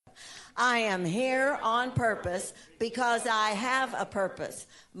I am here on purpose because I have a purpose.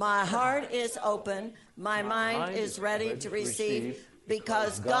 My heart is open. My mind is ready to receive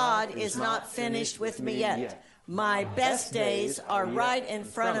because God is not finished with me yet. My best days are right in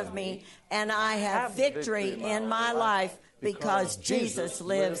front of me, and I have victory in my life because Jesus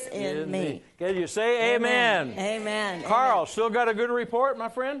lives in me. Can you say amen? Amen. Carl, amen. still got a good report, my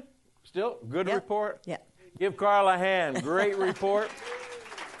friend? Still? Good report? Yeah. Give Carl a hand. Great report.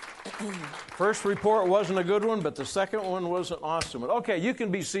 First report wasn't a good one, but the second one was an awesome one. Okay, you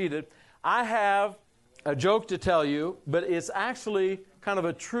can be seated. I have a joke to tell you, but it's actually kind of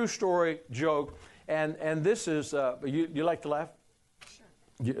a true story joke. And this is, you like to laugh? Sure.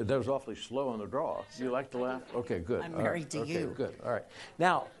 That was awfully slow on the draw. Sure. You like to laugh? Okay, good. I'm married to you. Okay, good. All right.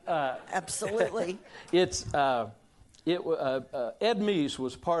 Now. Absolutely. It's, Ed Meese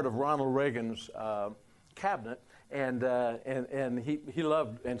was part of Ronald Reagan's cabinet, and he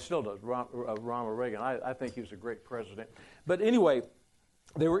loved, and still does, Ronald Reagan. I think he was a great president. But anyway,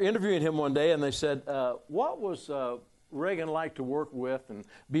 they were interviewing him one day, and they said, what was Reagan liked to work with and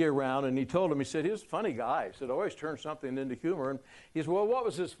be around? And he told him, he said, he was a funny guy. He said, always turn something into humor. And he said, well, what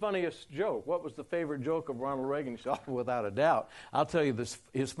was his funniest joke? What was the favorite joke of Ronald Reagan? He said, oh, without a doubt. I'll tell you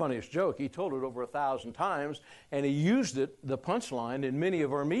his funniest joke. He told it over 1,000 times, and he used it, the punchline, in many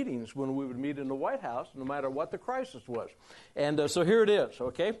of our meetings when we would meet in the White House, no matter what the crisis was. And so here it is,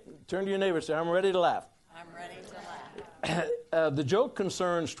 okay? Turn to your neighbor and say, I'm ready to laugh. I'm ready to laugh. The joke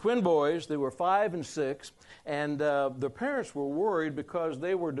concerns twin boys. They were 5 and 6. And the parents were worried because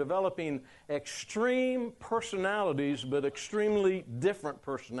they were developing extreme personalities, but extremely different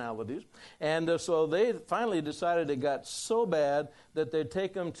personalities. And so they finally decided it got so bad that they'd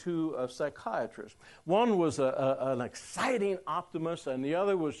take them to a psychiatrist. One was an exciting optimist, and the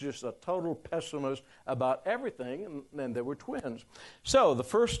other was just a total pessimist about everything, and they were twins. So the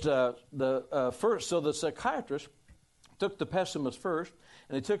psychiatrist took the pessimist first,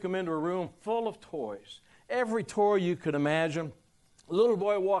 and they took him into a room full of toys. Every toy you could imagine. A little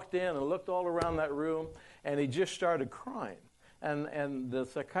boy walked in and looked all around that room, and he just started crying. And the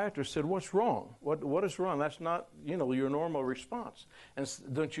psychiatrist said, what's wrong? What is wrong? That's not, your normal response. And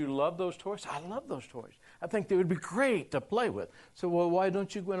don't you love those toys? I love those toys. I think they would be great to play with. So, well, why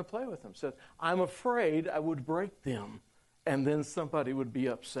don't you go and play with them? Said, I'm afraid I would break them, and then somebody would be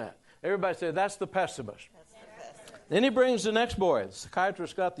upset. Everybody said, that's the pessimist. Then he brings the next boy. The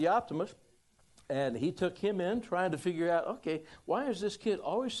psychiatrist got the optimist. And he took him in trying to figure out, okay, why is this kid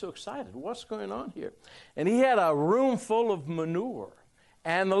always so excited? What's going on here? And he had a room full of manure.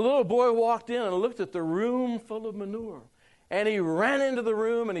 And the little boy walked in and looked at the room full of manure. And he ran into the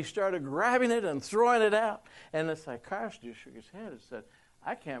room and he started grabbing it and throwing it out. And the psychiatrist just shook his head and said,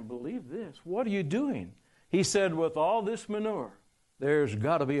 I can't believe this. What are you doing? He said, with all this manure, there's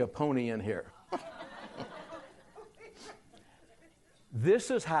got to be a pony in here.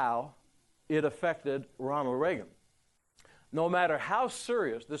 This is how it affected Ronald Reagan. No matter how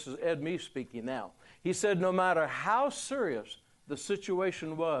serious, this is Ed Meese speaking now, he said no matter how serious the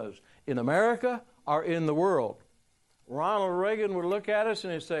situation was in America or in the world, Ronald Reagan would look at us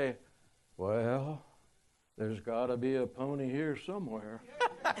and he'd say, well, there's got to be a pony here somewhere.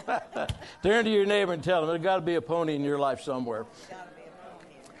 Turn to your neighbor and tell him, there's got to be a pony in your life somewhere.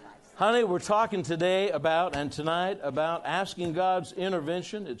 Honey, we're talking today and tonight about asking God's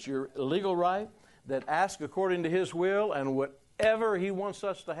intervention. It's your legal right that ask according to His will, and whatever He wants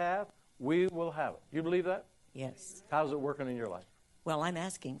us to have, we will have it. You believe that? Yes. How's it working in your life? Well, I'm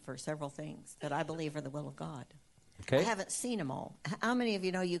asking for several things that I believe are the will of God. Okay. I haven't seen them all. How many of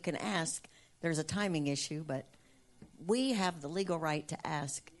you know you can ask? There's a timing issue, but we have the legal right to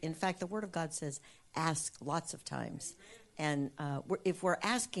ask. In fact, the Word of God says ask lots of times. And if we're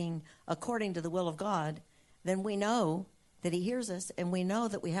asking according to the will of God, then we know that He hears us, and we know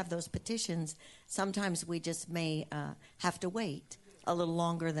that we have those petitions. Sometimes we just may have to wait a little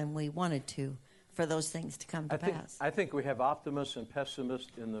longer than we wanted to for those things to come to pass. I think we have optimists and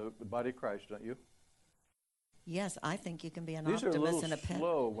pessimists in the body of Christ, don't you? Yes, I think you can be an These optimist are and a little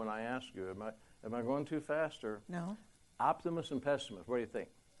slow when I ask you. Am I going too fast? Or No. Optimists and pessimists, what do you think?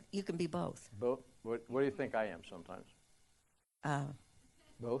 You can be both. Both? What do you think I am sometimes?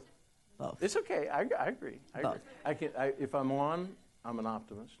 Both? Both. It's okay. I agree. Both. If I'm on, I'm an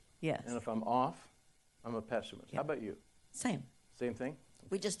optimist. Yes. And if I'm off, I'm a pessimist. Yep. How about you? Same. Same thing?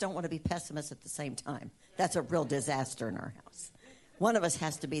 We just don't want to be pessimists at the same time. That's a real disaster in our house. One of us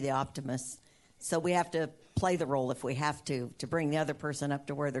has to be the optimist, so we have to play the role if we have to bring the other person up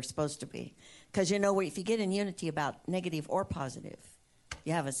to where they're supposed to be. Because, if you get in unity about negative or positive,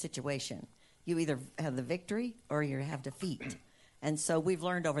 you have a situation. You either have the victory or you have defeat. And so we've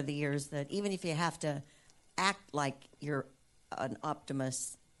learned over the years that even if you have to act like you're an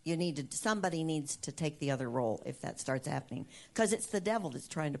optimist, somebody needs to take the other role if that starts happening, because it's the devil that's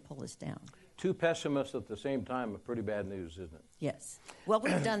trying to pull us down. Two pessimists at the same time are pretty bad news, isn't it? Yes. Well,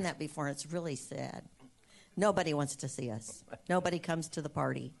 we've done that before. It's really sad. Nobody wants to see us. Nobody comes to the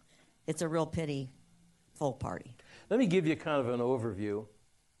party. It's a real pity, full party. Let me give you kind of an overview.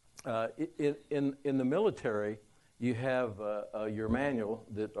 In the military, you have your manual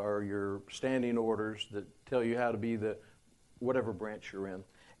that are your standing orders that tell you how to be the whatever branch you're in.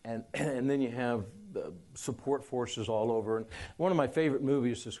 And then you have the support forces all over. And one of my favorite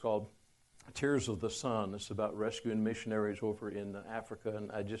movies is called Tears of the Sun. It's about rescuing missionaries over in Africa,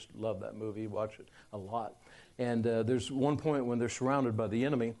 and I just love that movie, watch it a lot. And there's one point when they're surrounded by the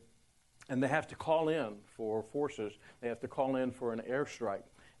enemy, and they have to call in for forces. They have to call in for an airstrike.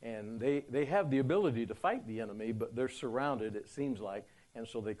 And they have the ability to fight the enemy, but they're surrounded, it seems like. And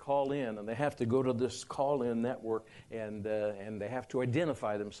so they call in, and they have to go to this call-in network, and they have to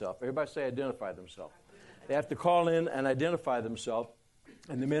identify themselves. Everybody say identify themselves. They have to call in and identify themselves.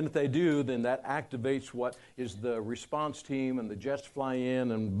 And the minute they do, then that activates what is the response team, and the jets fly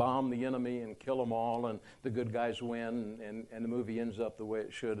in and bomb the enemy and kill them all, and the good guys win, and the movie ends up the way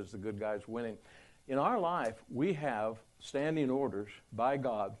it should, as the good guys winning. In our life, we have standing orders by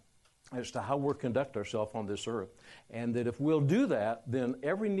God as to how we'll conduct ourselves on this earth. And that if we'll do that, then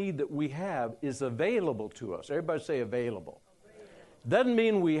every need that we have is available to us. Everybody say available. Doesn't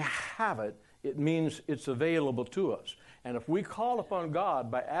mean we have it. It means it's available to us. And if we call upon God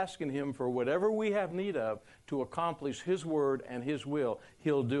by asking Him for whatever we have need of to accomplish His word and His will,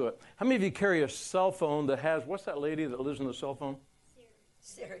 He'll do it. How many of you carry a cell phone that has, what's that lady that lives in the cell phone?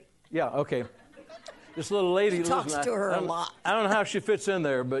 Siri. Yeah, okay. This little lady talks to her a lot. I don't know how she fits in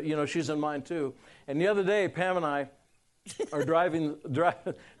there, but, she's in mine too. And the other day, Pam and I are driving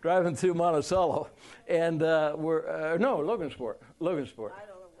through Monticello, and Logansport. I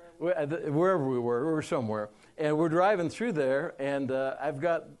don't know wherever we were somewhere. And we're driving through there, and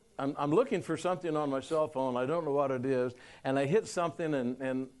I'm looking for something on my cell phone. I don't know what it is, and I hit something,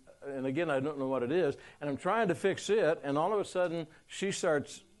 and again, I don't know what it is, and I'm trying to fix it, and all of a sudden, she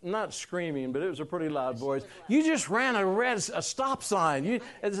starts not screaming, but it was a pretty loud voice. You just ran a stop sign.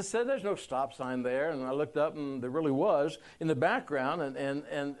 As I said, there's no stop sign there, and I looked up, and there really was in the background,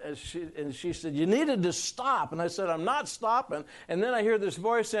 and she said, you needed to stop, and I said, I'm not stopping, and then I hear this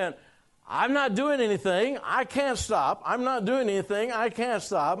voice saying, I'm not doing anything. I can't stop. I'm not doing anything. I can't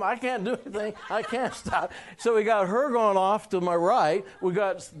stop. I can't do anything. I can't stop. So we got her going off to my right. We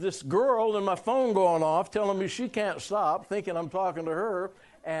got this girl and my phone going off telling me she can't stop, thinking I'm talking to her.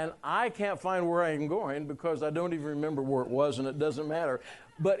 And I can't find where I am going because I don't even remember where it was, and it doesn't matter.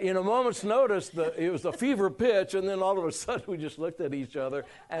 But in a moment's notice, it was a fever pitch, and then all of a sudden we just looked at each other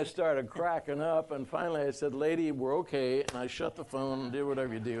and started cracking up. And finally I said, lady, we're okay. And I shut the phone and did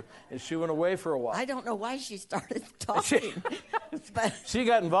whatever you do. And she went away for a while. I don't know why she started talking. But she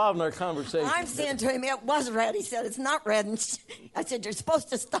got involved in our conversation. I'm saying to him, it was red. He said, it's not red. And I said, you're supposed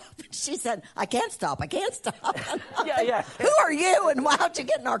to stop. And she said, I can't stop. I can't stop. Yeah. Who are you, and how'd you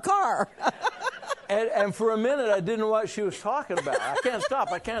get in our car? And for a minute, I didn't know what she was talking about. I can't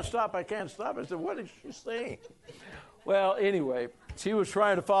stop. I can't stop. I can't stop. I said, what is she saying? Well, anyway, she was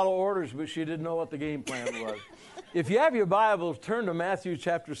trying to follow orders, but she didn't know what the game plan was. If you have your Bibles, turn to Matthew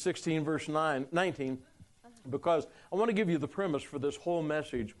chapter 16, verse 19, because I want to give you the premise for this whole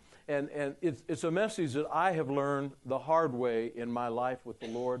message. And it's a message that I have learned the hard way in my life with the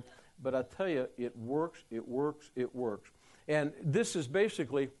Lord. But I tell you, it works, it works, it works. And this is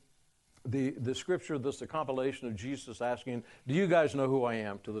basically the scripture, this a compilation of Jesus asking, do you guys know who I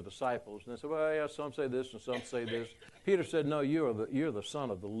am, to the disciples? And they said, well, yeah, some say this and some say this. Peter said, no, you're the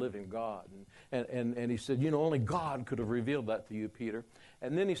Son of the living God. And he said, only God could have revealed that to you, Peter.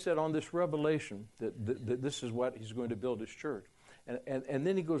 And then he said on this revelation that this is what he's going to build his church. And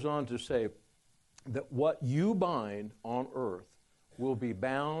then he goes on to say that what you bind on earth will be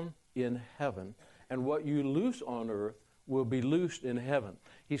bound in heaven, and what you loose on earth will be loosed in heaven.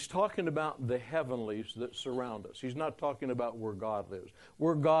 He's talking about the heavenlies that surround us. He's not talking about where God lives.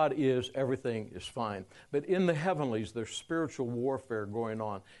 Where God is, everything is fine. But in the heavenlies, there's spiritual warfare going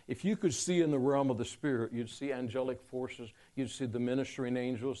on. If you could see in the realm of the Spirit, you'd see angelic forces. You'd see the ministering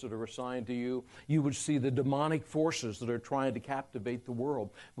angels that are assigned to you. You would see the demonic forces that are trying to captivate the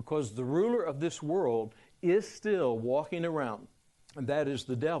world. Because the ruler of this world is still walking around and that is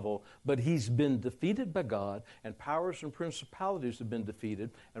the devil, but he's been defeated by God, and powers and principalities have been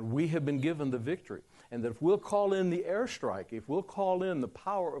defeated, and we have been given the victory. And that if we'll call in the airstrike, if we'll call in the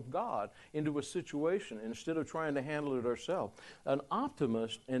power of God into a situation instead of trying to handle it ourselves, an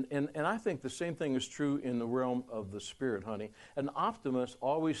optimist, and I think the same thing is true in the realm of the spirit, honey, an optimist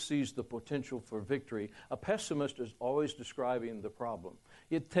always sees the potential for victory. A pessimist is always describing the problem.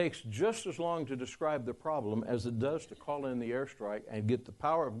 It takes just as long to describe the problem as it does to call in the airstrike and get the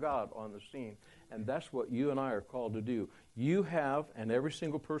power of God on the scene. And that's what you and I are called to do. You have, and every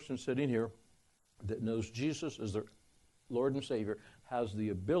single person sitting here that knows Jesus as their Lord and Savior, has the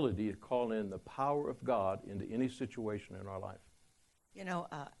ability to call in the power of God into any situation in our life. You know,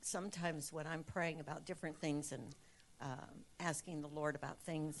 sometimes when I'm praying about different things and asking the Lord about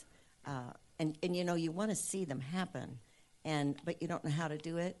things, and you know, you want to see them happen, but you don't know how to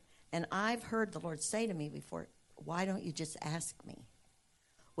do it. And I've heard the Lord say to me before, why don't you just ask me?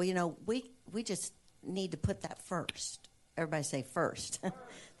 Well, you know, we just need to put that first. Everybody say first.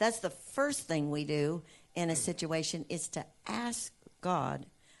 That's the first thing we do in a situation is to ask God,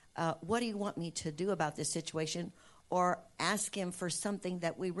 what do you want me to do about this situation? Or ask him for something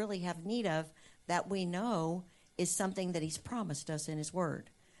that we really have need of that we know is something that he's promised us in his word.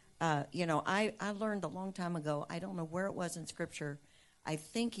 You know, I learned a long time ago, I don't know where it was in Scripture, I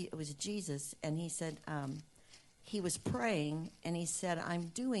think it was Jesus, and he said, he was praying, and he said, I'm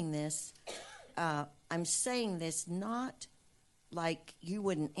doing this, I'm saying this not like you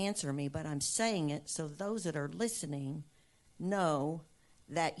wouldn't answer me, but I'm saying it so those that are listening know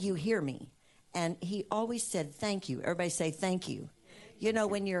that you hear me. And he always said, thank you. Everybody say thank you. You know,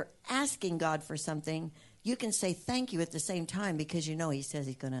 when you're asking God for something, you can say thank you at the same time because you know he says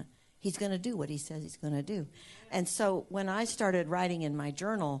he's going to do what he says he's going to do. And so when I started writing in my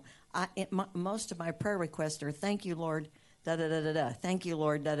journal, most of my prayer requests are thank you, Lord, da-da-da-da-da, thank you,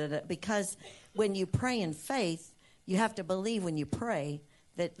 Lord, da-da-da. Because when you pray in faith, you have to believe when you pray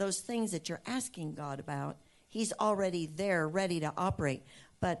that those things that you're asking God about, he's already there ready to operate.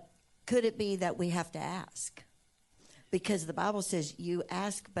 But could it be that we have to ask? Because the Bible says you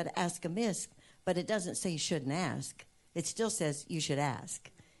ask, but ask amiss. But it doesn't say you shouldn't ask. It still says you should ask.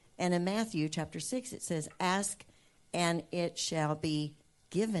 And in Matthew chapter 6, it says, ask and it shall be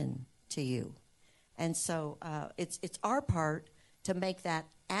given to you. And so it's our part to make that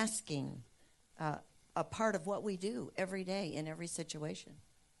asking a part of what we do every day in every situation.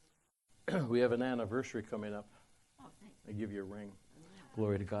 We have an anniversary coming up. Oh, thanks. I give you a ring.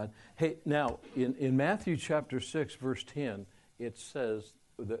 Glory to God. Hey, now, in Matthew chapter 6, verse 10, it says,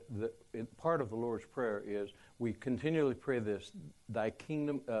 part of the Lord's Prayer is, we continually pray this, thy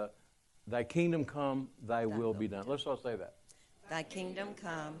kingdom come, thy will be done. Let's all say that. Thy kingdom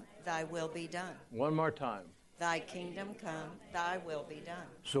come, thy will be done. One more time. Thy kingdom come, thy will be done.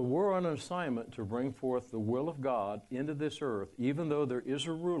 So we're on an assignment to bring forth the will of God into this earth, even though there is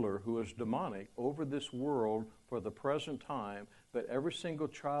a ruler who is demonic over this world for the present time, but every single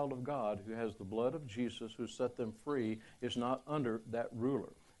child of God who has the blood of Jesus who set them free is not under that ruler.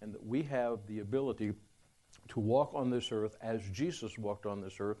 And that we have the ability to walk on this earth as Jesus walked on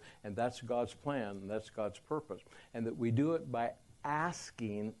this earth, and that's God's plan, and that's God's purpose. And that we do it by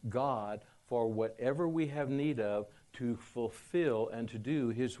asking God for whatever we have need of to fulfill and to do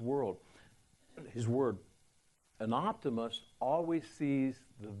His word. An optimist always sees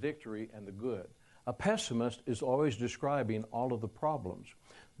the victory and the good. A pessimist is always describing all of the problems.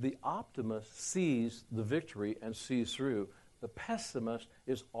 The optimist sees the victory and sees through. The pessimist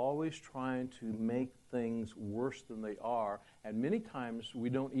is always trying to make things worse than they are, and many times we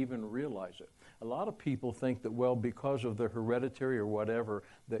don't even realize it. A lot of people think that, well, because of their hereditary or whatever,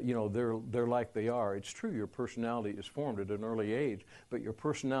 that, you know, they're like they are. It's true, your personality is formed at an early age, but your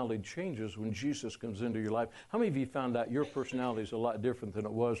personality changes when Jesus comes into your life. How many of you found out your personality is a lot different than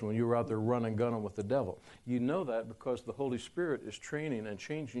it was when you were out there running, gunning with the devil? You know that because the Holy Spirit is training and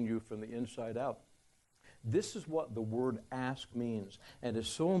changing you from the inside out. This is what the word ask means, and it's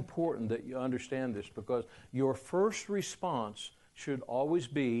so important that you understand this because your first response should always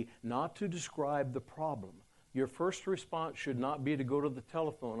be not to describe the problem. Your first response should not be to go to the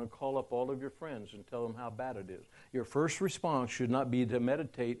telephone and call up all of your friends and tell them how bad it is. Your first response should not be to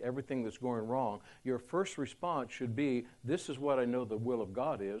meditate everything that's going wrong. Your first response should be, this is what I know the will of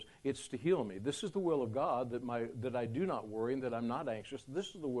God is. It's to heal me. This is the will of God that I do not worry and that I'm not anxious.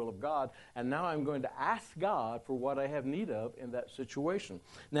 This is the will of God, and now I'm going to ask God for what I have need of in that situation.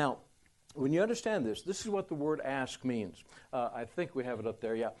 Now, when you understand this is what the word ask means. I think we have it up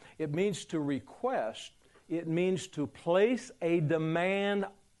there, yeah. It means to request. It means to place a demand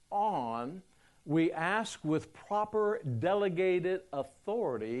on We ask with proper delegated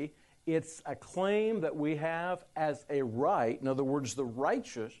authority. It's a claim that we have as a right. In other words, the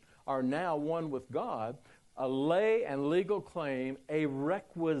righteous are now one with God. A lay and legal claim, a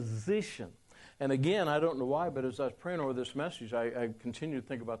requisition. And again, I don't know why, but as I was praying over this message, I continued to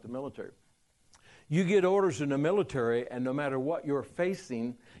think about the military. You get orders in the military, and no matter what you're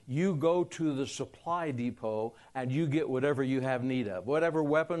facing, you go to the supply depot and you get whatever you have need of. Whatever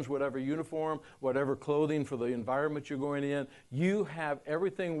weapons, whatever uniform, whatever clothing for the environment you're going in, you have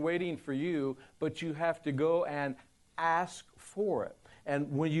everything waiting for you, but you have to go and ask for it.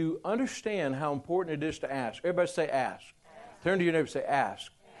 And when you understand how important it is to ask, everybody say ask. Turn to your neighbor and say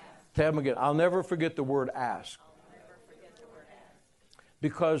ask. Tell them again. I'll never forget the word ask.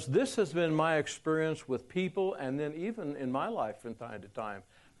 Because this has been my experience with people, and then even in my life from time to time.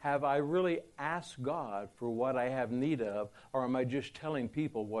 Have I really asked God for what I have need of, or am I just telling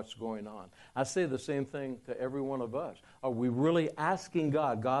people what's going on? I say the same thing to every one of us. Are we really asking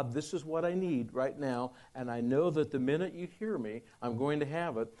God, God, this is what I need right now, and I know that the minute you hear me, I'm going to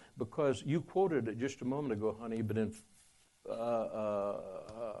have it, because you quoted it just a moment ago, honey, but in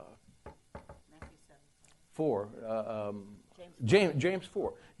James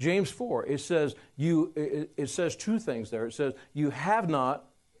 4. James 4. It says it says two things there. It says you have not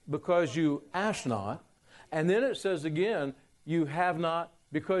because you ask not, and then it says again you have not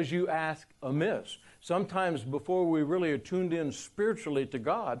because you ask amiss. Sometimes before we really are tuned in spiritually to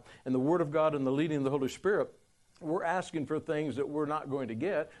God and the Word of God and the leading of the Holy Spirit, we're asking for things that we're not going to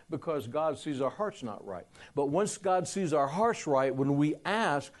get because God sees our hearts not right. But once God sees our hearts right, when we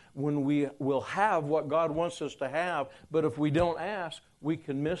ask, when we will have what God wants us to have, but if we don't ask, we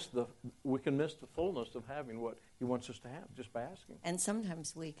can miss the fullness of having what He wants us to have just by asking. And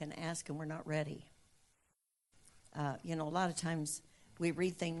sometimes we can ask and we're not ready. A lot of times we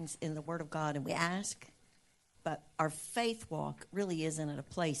read things in the Word of God and we ask, but our faith walk really isn't at a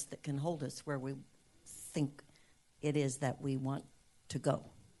place that can hold us where we think it is that we want to go.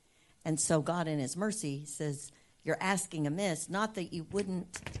 And so God in His mercy says, you're asking amiss, not that you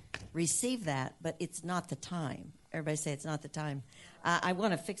wouldn't receive that, but it's not the time. Everybody say it's not the time. I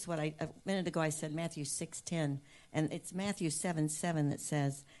want to fix what a minute ago I said Matthew 6:10, and it's Matthew 7:7 that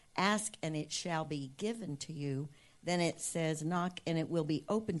says, ask and it shall be given to you. Then it says, knock and it will be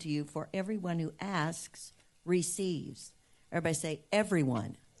open to you, for everyone who asks receives. Everybody say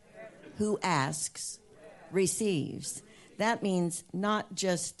everyone who asks receives. That means not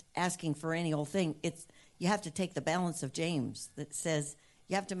just asking for any old thing. You have to take the balance of James that says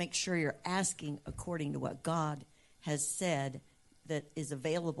you have to make sure you're asking according to what God has said that is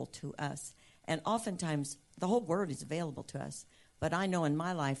available to us. And oftentimes the whole Word is available to us. But I know in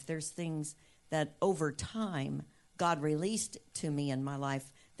my life there's things that over time God released to me in my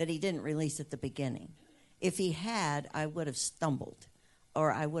life that He didn't release at the beginning. If He had, I would have stumbled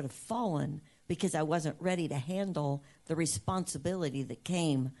or I would have fallen because I wasn't ready to handle the responsibility that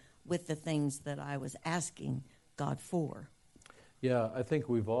came with the things that I was asking God for. Yeah, I think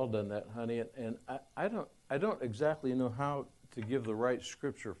we've all done that, honey. And I don't exactly know how to give the right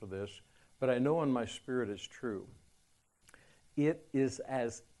scripture for this, but I know in my spirit it's true. It is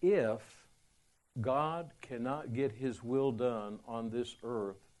as if God cannot get His will done on this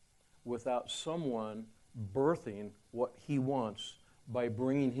earth without someone birthing what He wants by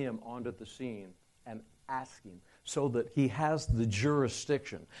bringing Him onto the scene and asking so that He has the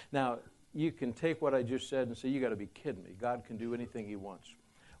jurisdiction. Now, you can take what I just said and say, you got to be kidding me. God can do anything He wants.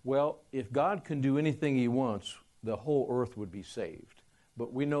 Well, if God can do anything He wants, the whole earth would be saved.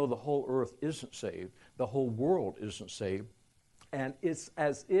 But we know the whole earth isn't saved. The whole world isn't saved. And it's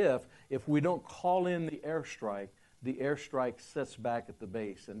as if we don't call in the airstrike sits back at the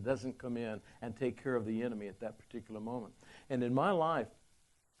base and doesn't come in and take care of the enemy at that particular moment. And in my life,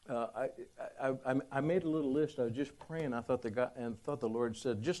 I made a little list. I was just praying. I thought the Lord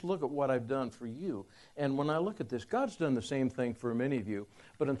said, just look at what I've done for you. And when I look at this, God's done the same thing for many of you.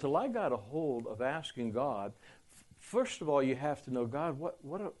 But until I got a hold of asking God, first of all, you have to know, God,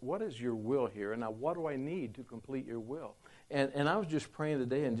 what is your will here? And now what do I need to complete your will? And I was just praying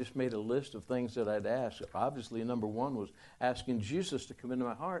today and just made a list of things that I'd ask. Obviously, number one was asking Jesus to come into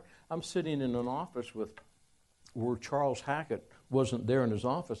my heart. I'm sitting in an office where Charles Hackett wasn't there in his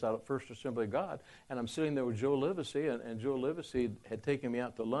office out at First Assembly of God. And I'm sitting there with Joe Livesey, and Joe Livesey had taken me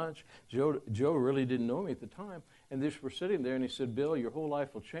out to lunch. Joe really didn't know me at the time. And we're sitting there, and he said, Bill, your whole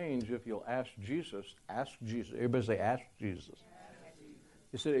life will change if you'll ask Jesus. Ask Jesus. Everybody say, ask Jesus.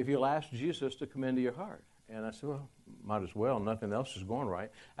 He said, if you'll ask Jesus to come into your heart. And I said, well, might as well. Nothing else is going right.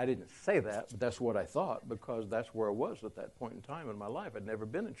 I didn't say that, but that's what I thought, because that's where I was at that point in time in my life. I'd never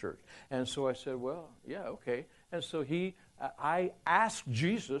been in church. And so I said, well, yeah, okay. And so I asked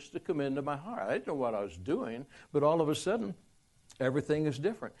Jesus to come into my heart. I didn't know what I was doing, but all of a sudden, everything is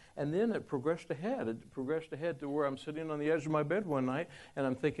different. And then it progressed ahead. It progressed ahead to where I'm sitting on the edge of my bed one night, and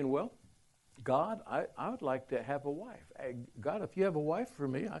I'm thinking, well, God, I would like to have a wife. God, if you have a wife for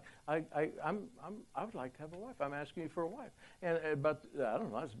me, I would like to have a wife. I'm asking you for a wife. And about, I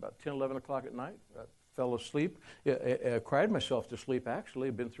don't know, it was about 10, 11 o'clock at night. I fell asleep. I cried myself to sleep, actually.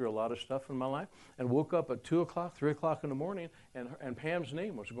 I've been through a lot of stuff in my life. And woke up at 2 o'clock, 3 o'clock in the morning, and Pam's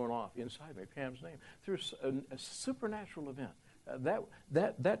name was going off inside me, Pam's name, through a supernatural event.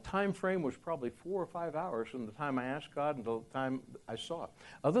 That time frame was probably 4 or 5 hours from the time I asked God until the time I saw it.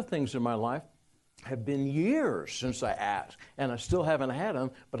 Other things in my life have been years since I asked, and I still haven't had them,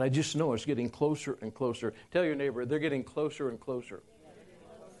 but I just know it's getting closer and closer. Tell your neighbor, they're getting closer and closer.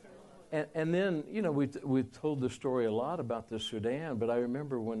 And then, we told the story a lot about the Sudan, but I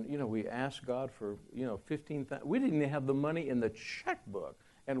remember when, we asked God for, 15,000. We didn't even have the money in the checkbook.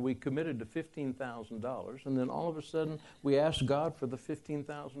 And we committed to $15,000. And then all of a sudden, we asked God for the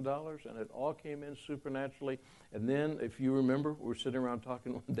 $15,000, and it all came in supernaturally. And then, if you remember, we were sitting around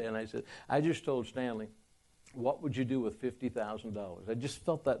talking one day, and I said, I just told Stanley, what would you do with $50,000? I just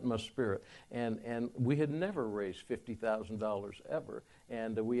felt that in my spirit. And we had never raised $50,000 ever.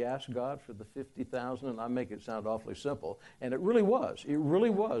 And we asked God for the $50,000, and I make it sound awfully simple. And it really was. It really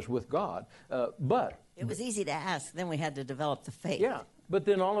was with God. But it was easy to ask. Then we had to develop the faith. Yeah. But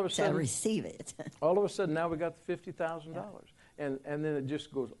then all of a sudden, to receive it. all of a sudden, now we got the $50,000, and then it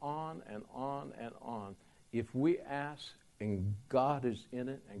just goes on and on and on. If we ask, and God is in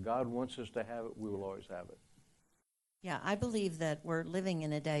it, and God wants us to have it, we will always have it. Yeah, I believe that we're living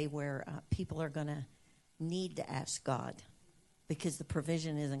in a day where people are going to need to ask God, because the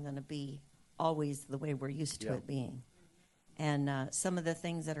provision isn't going to be always the way we're used to it being. And some of the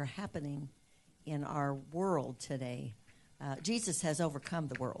things that are happening in our world today. Jesus has overcome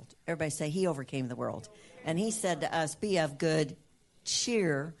the world. Everybody say he overcame the world. And he said to us, be of good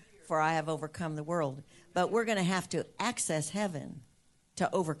cheer, for I have overcome the world. But we're going to have to access heaven to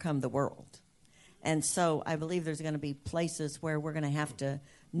overcome the world. And so I believe there's going to be places where we're going to have to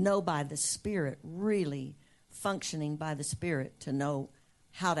know by the Spirit, really functioning by the Spirit, to know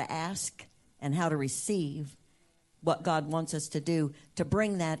how to ask and how to receive what God wants us to do to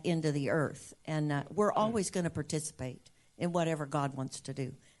bring that into the earth. And we're always going to participate in whatever God wants to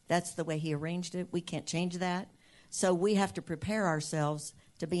do. That's the way he arranged it. We can't change that. So we have to prepare ourselves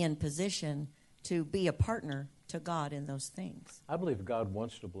to be in position to be a partner to God in those things. I believe God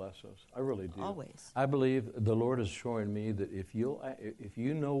wants to bless us. I really do. Always. I believe the Lord is showing me that if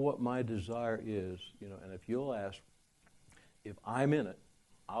you know what my desire is, and if you'll ask, if I'm in it,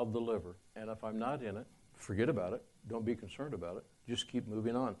 I'll deliver. And if I'm not in it, forget about it. Don't be concerned about it. Just keep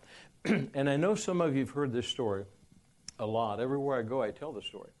moving on. And I know some of you have heard this story a lot. Everywhere I go, I tell the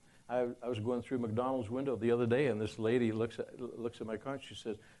story. I was going through McDonald's window the other day, and this lady looks at my car, and she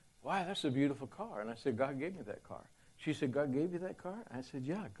says, wow, that's a beautiful car. And I said, God gave me that car. She said, God gave you that car? I said,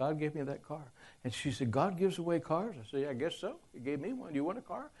 yeah, God gave me that car. And she said, God gives away cars? I said, yeah, I guess so. He gave me one. Do you want a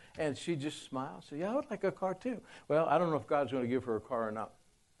car? And she just smiled. Said, yeah, I would like a car too. Well, I don't know if God's going to give her a car or not.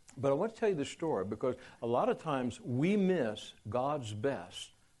 But I want to tell you the story, because a lot of times we miss God's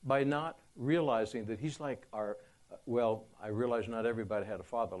best by not realizing that he's like our, I realize not everybody had a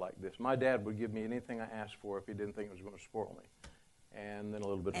father like this. My dad would give me anything I asked for if he didn't think it was going to spoil me. And then a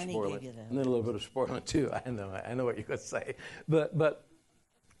little bit of spoiling. And then a little bit of spoiling too. I know what you're going to say. But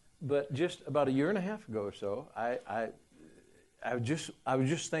just about a year and a half ago or so, I was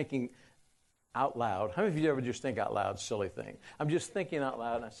just thinking out loud. How many of you ever just think out loud, silly thing? I'm just thinking out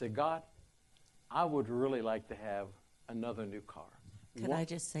loud, and I said, God, I would really like to have another new car. Can I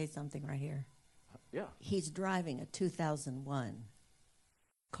just say something right here? Yeah. He's driving a 2001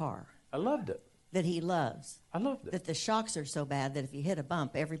 car. I loved it. That he loves. I loved it. That the shocks are so bad that if you hit a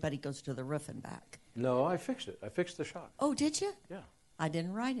bump, everybody goes to the roof and back. No, I fixed it. I fixed the shock. Oh, did you? Yeah. I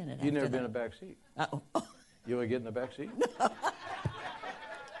didn't ride in it. You've never been in the back seat? Uh-oh. You want to get in the back seat? No.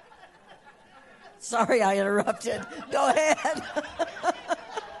 Sorry, I interrupted. Go ahead.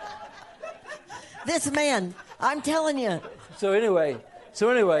 This man, I'm telling you. So anyway,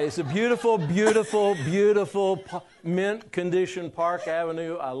 it's a beautiful, beautiful, beautiful mint condition Park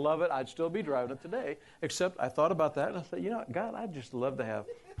Avenue. I love it. I'd still be driving it today, except I thought about that and I thought, God, I'd just love to have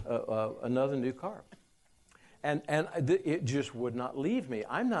another new car. It just would not leave me.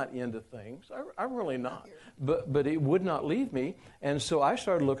 I'm not into things. I'm really not. But it would not leave me. And so I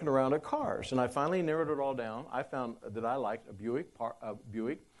started looking around at cars. And I finally narrowed it all down. I found that I liked a Buick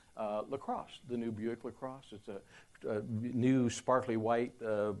LaCrosse, the new Buick LaCrosse. It's a new sparkly white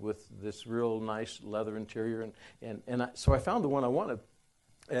with this real nice leather interior. So I found the one I wanted.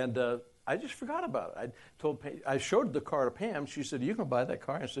 And I just forgot about it. I showed the car to Pam. She said, "You can buy that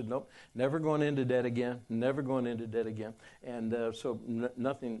car." I said, "Nope, never going into debt again. Never going into debt again." And so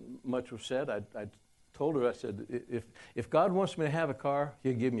nothing much was said. I told her, I said, if God wants me to have a car,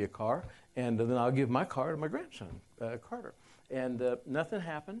 He'll give me a car, and then I'll give my car to my grandson, Carter. And nothing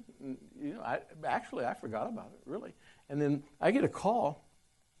happened. I forgot about it, really. And then I get a call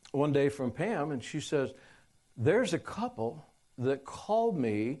one day from Pam, and she says, "There's a couple that called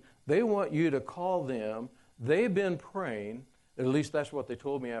me. They want you to call them. They've been praying." At least that's what they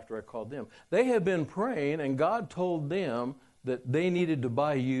told me after I called them. They have been praying, and God told them that they needed to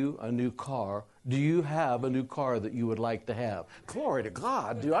buy you a new car. Do you have a new car that you would like to have? Glory to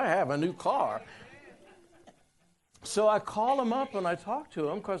God. Do I have a new car? So I call them up and I talk to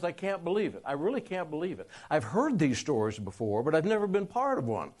them because I can't believe it. I really can't believe it. I've heard these stories before, but I've never been part of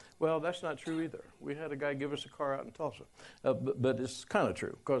one. Well, that's not true either. We had a guy give us a car out in Tulsa. But it's kind of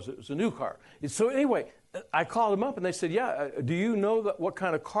true because it was a new car. So anyway, I called them up and they said, "Yeah, do you know what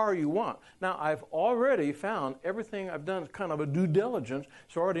kind of car you want?" Now, I've already found everything. I've done kind of a due diligence,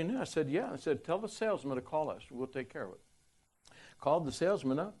 so I already knew. I said, "Yeah." I said, "Tell the salesman to call us. We'll take care of it." Called the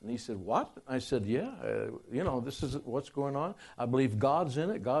salesman up, and he said, "What?" I said, "Yeah, this is what's going on. I believe God's in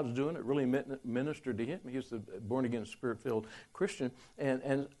it. God's doing it." Really ministered to him. He was a born-again, spirit-filled Christian.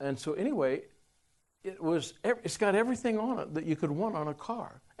 And so anyway, it's got everything on it that you could want on a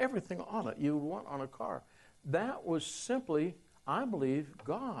car. Everything on it you would want on a car. That was simply, I believe,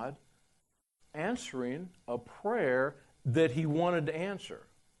 God answering a prayer that He wanted to answer.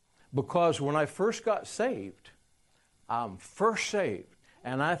 Because when I first got saved, I'm first saved,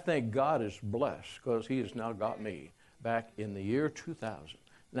 and I think God is blessed because He has now got me back in the year 2000.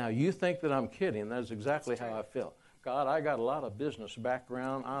 Now, you think that I'm kidding. That's exactly how I feel. God, I got a lot of business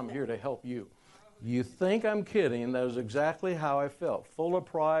background. I'm here to help you. You think I'm kidding. That is exactly how I felt. Full of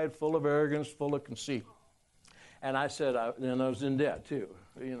pride, full of arrogance, full of conceit. And I said, and I was in debt too.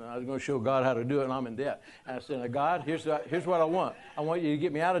 I was going to show God how to do it, and I'm in debt. And I said, "God, here's what I want. I want you to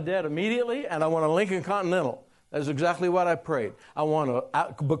get me out of debt immediately, and I want a Lincoln Continental." That's exactly what I prayed.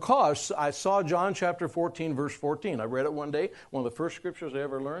 Because I saw John chapter 14, verse 14. I read it one day, one of the first scriptures I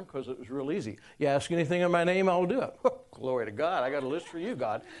ever learned, because it was real easy. You ask anything in my name, I'll do it. Glory to God. I got a list for you,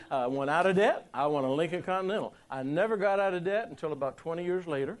 God. I went out of debt. I want a Lincoln Continental. I never got out of debt until about 20 years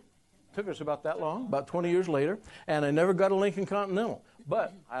later. It took us about that long, about 20 years later, and I never got a Lincoln Continental.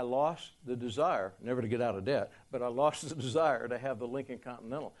 But I lost the desire, never to get out of debt, but I lost the desire to have the Lincoln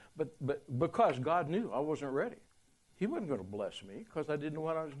Continental. But because God knew I wasn't ready. He wasn't going to bless me because I didn't know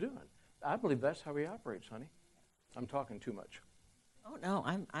what I was doing. I believe that's how He operates, honey. I'm talking too much. Oh, no,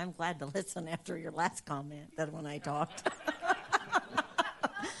 I'm glad to listen after your last comment that when I talked.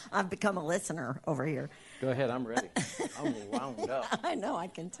 I've become a listener over here. Go ahead, I'm ready. I'm wound up. I know, I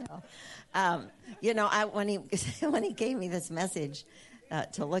can tell. When he gave me this message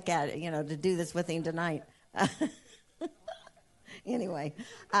to look at, to do this with him tonight. Anyway,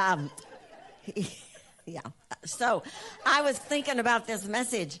 yeah. So I was thinking about this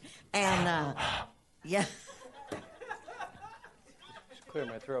message, and yeah. Just clear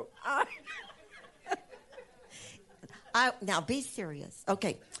my throat. Now be serious.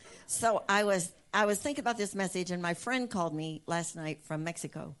 Okay. So I was thinking about this message, and my friend called me last night from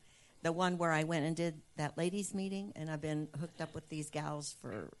Mexico, the one where I went and did that ladies' meeting, and I've been hooked up with these gals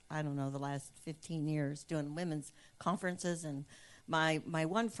for, I don't know, the last 15 years doing women's conferences. And my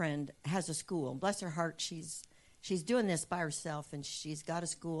one friend has a school. Bless her heart, she's doing this by herself, and she's got a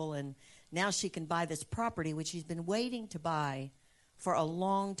school, and now she can buy this property, which she's been waiting to buy for a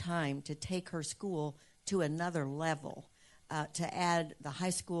long time to take her school to another level. To add the high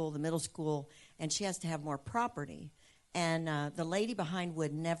school, the middle school, and she has to have more property. And the lady behind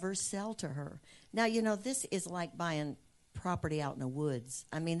would never sell to her. Now, this is like buying property out in the woods.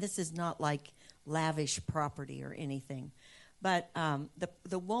 I mean, this is not like lavish property or anything. But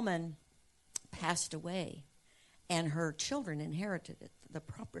the woman passed away, and her children inherited it, the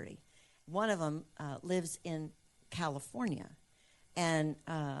property. One of them lives in California, and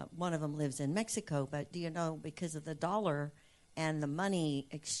one of them lives in Mexico. But do you know, because of the dollar and the money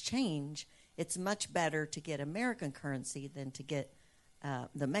exchange, it's much better to get American currency than to get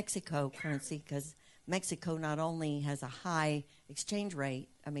the Mexico currency, because Mexico not only has a high exchange rate,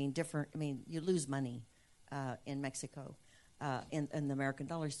 you lose money in Mexico in the American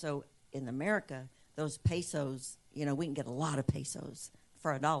dollar. So in America, those pesos, we can get a lot of pesos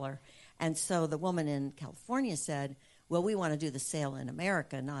for $1. And so the woman in California said, well, we want to do the sale in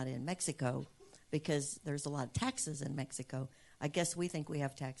America, not in Mexico, because there's a lot of taxes in Mexico. I guess we think we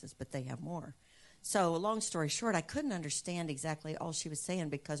have taxes, but they have more. So long story short, I couldn't understand exactly all she was saying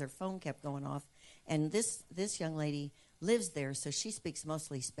because her phone kept going off. And this young lady lives there, so she speaks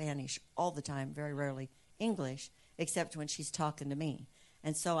mostly Spanish all the time, very rarely English, except when she's talking to me.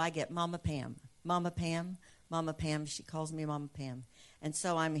 And so I get Mama Pam, Mama Pam, Mama Pam. She calls me Mama Pam. And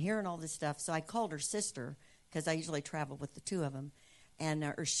so I'm hearing all this stuff. So I called her sister, because I usually travel with the two of them, and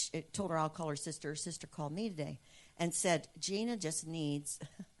told her I'll call her sister. Her sister called me today and said, Gina just needs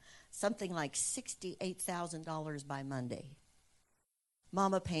something like $68,000 by Monday.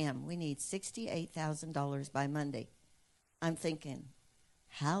 Mama Pam, we need $68,000 by Monday. I'm thinking,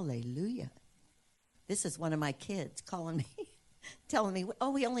 hallelujah. This is one of my kids calling me, telling me,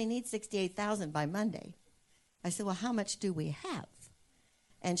 oh, we only need $68,000 by Monday. I said, well, how much do we have?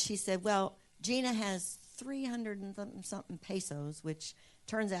 And she said, well, Gina has 300 and something pesos, which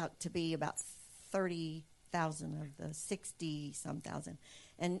turns out to be about 30,000 of the 60-some thousand.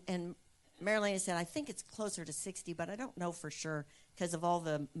 And Marilyn said, I think it's closer to 60, but I don't know for sure because of all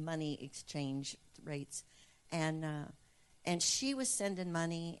the money exchange rates. And she was sending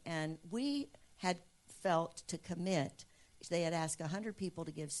money, and we had felt to commit. They had asked 100 people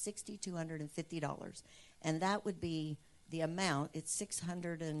to give $6,250, and that would be the amount. It's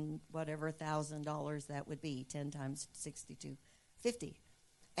 $600 and whatever $1,000 that would be, 10 times 6,250.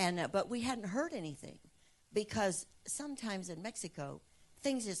 And but we hadn't heard anything because sometimes in Mexico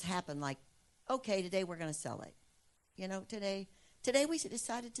things just happen like, okay, today we're going to sell it. Today we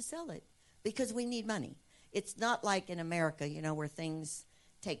decided to sell it because we need money. It's not like in America, where things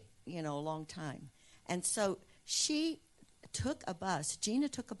take, a long time. And so Gina took a bus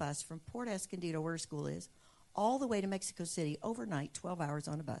from Port Escondido, where her school is, all the way to Mexico City overnight, 12 hours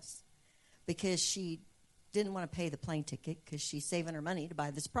on a bus, because she didn't want to pay the plane ticket because she's saving her money to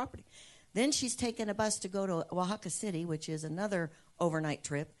buy this property. Then she's taking a bus to go to Oaxaca City, which is another overnight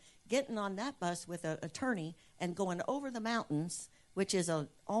trip, getting on that bus with an attorney and going over the mountains, which is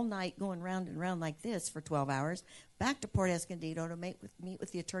all night going round and round like this for 12 hours, back to Port Escondido to meet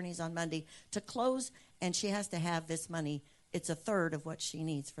with the attorneys on Monday to close, and she has to have this money. It's a third of what she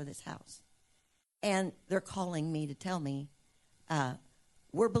needs for this house. And they're calling me to tell me,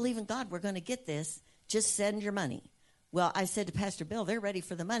 we're believing God, we're going to get this. Just send your money. Well, I said to Pastor Bill, they're ready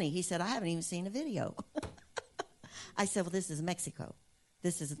for the money. He said, I haven't even seen a video. I said, well, this is Mexico.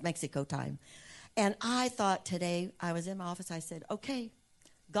 This is Mexico time. And I thought today, I was in my office, I said, okay,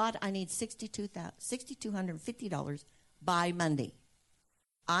 God, I need $6,250 by Monday.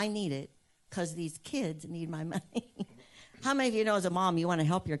 I need it because these kids need my money. How many of you know as a mom you want to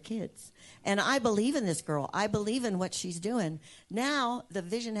help your kids? And I believe in this girl. I believe in what she's doing. Now the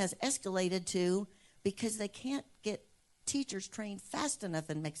vision has escalated to, because they can't get teachers trained fast enough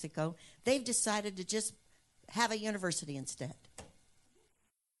in Mexico, they've decided to just have a university instead.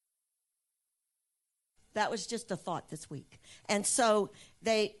 That was just a thought this week. And so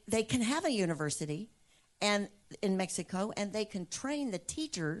they can have a university and in Mexico, and they can train the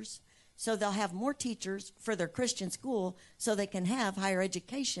teachers. So they'll have more teachers for their Christian school so they can have higher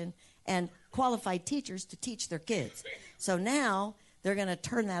education and qualified teachers to teach their kids. So now they're going to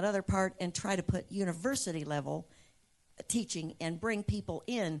turn that other part and try to put university level teaching and bring people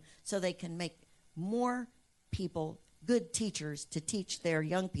in so they can make more people good teachers to teach their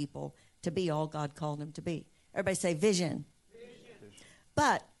young people to be all God called them to be. Everybody say vision.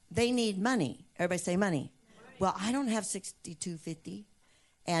 But they need money. Everybody say money. Well, I don't have $6,250.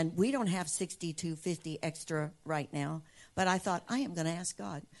 And we don't have $6,250 extra right now. But I thought, I am going to ask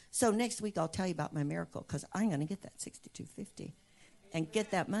God. So next week I'll tell you about my miracle, because I'm going to get that $6,250 and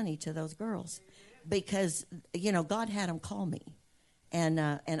get that money to those girls. Because, God had them call me. And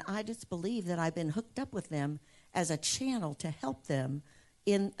I just believe that I've been hooked up with them as a channel to help them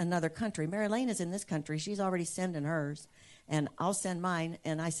in another country. Mary Lane is in this country. She's already sending hers. And I'll send mine.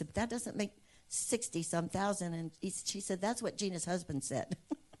 And I said, that doesn't make 60-some thousand. And she said, that's what Gina's husband said.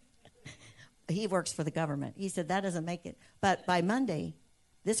 He works for the government. He said, that doesn't make it. But by Monday,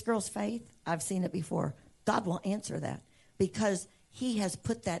 this girl's faith, I've seen it before. God will answer that because he has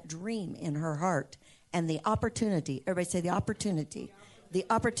put that dream in her heart and the opportunity. Everybody say the opportunity. The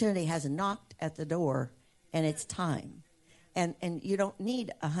opportunity has knocked at the door, and it's time. And you don't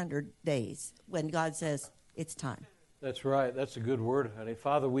need 100 days when God says it's time. That's right. That's a good word, honey.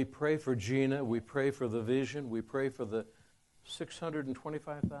 Father, we pray for Gina. We pray for the vision. We pray for the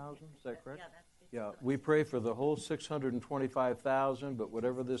 625,000. Is that correct? Yeah, that's 50. Yeah, we pray for the whole 625,000, but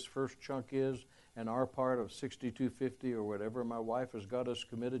whatever this first chunk is, and our part of 6,250 or whatever my wife has got us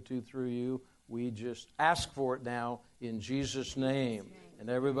committed to through you, we just ask for it now in Jesus' name. And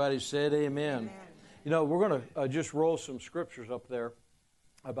everybody said amen. You know, we're going to just roll some scriptures up there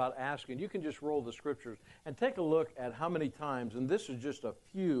about asking. You can just roll the scriptures and take a look at how many times, and this is just a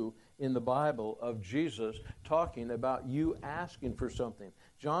few in the Bible of Jesus talking about you asking for something.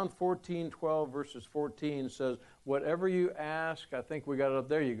 John 14:12 verses 14 says, whatever you ask, I think we got it up,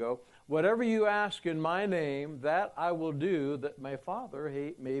 there you go. Whatever you ask in my name, that I will do, that my Father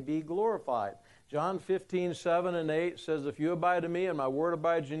may be glorified. John 15:7 and 8 says, if you abide in me and my word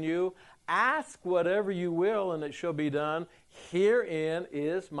abides in you, ask whatever you will and it shall be done. Herein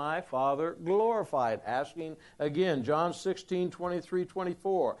is my Father glorified. Asking again, John 16:23,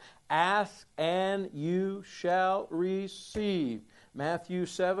 24. Ask and you shall receive. Matthew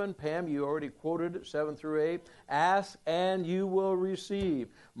 7, Pam, you already quoted it, 7 through 8. Ask and you will receive.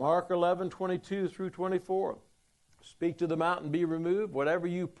 Mark 11:22 through 24. Speak to the mountain, be removed. Whatever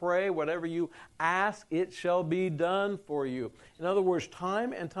you pray, whatever you ask, it shall be done for you. In other words,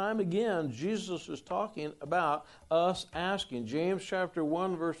 time and time again, Jesus is talking about us asking. James chapter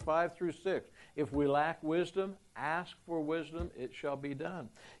 1, verse 5 through 6. If we lack wisdom, ask for wisdom, it shall be done.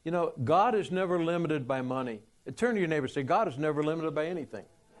 You know, God is never limited by money. Turn to your neighbor and say, God is never limited by anything.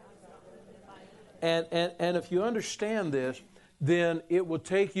 And if you understand this, then it will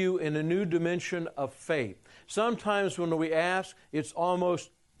take you in a new dimension of faith. Sometimes when we ask, it's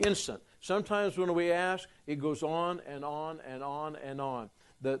almost instant. Sometimes when we ask, it goes on and on and on and on.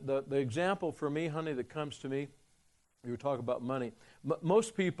 The example for me, honey, that comes to me, you were talking about money.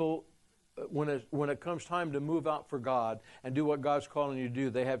 Most people, when it comes time to move out for God and do what God's calling you to do,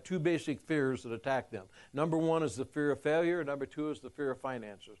 they have two basic fears that attack them. Number one is the fear of failure. Number two is the fear of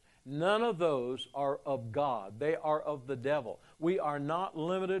finances. None of those are of God. They are of the devil. We are not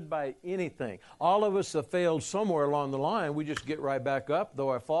limited by anything. All of us have failed somewhere along the line. We just get right back up.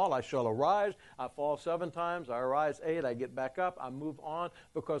 Though I fall, I shall arise. I fall 7 times. I arise 8. I get back up. I move on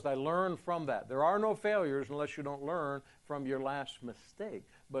because I learn from that. There are no failures unless you don't learn from your last mistake.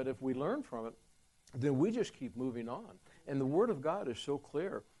 But if we learn from it, then we just keep moving on. And the Word of God is so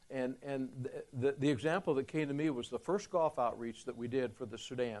clear. And the example that came to me was the first golf outreach that we did for the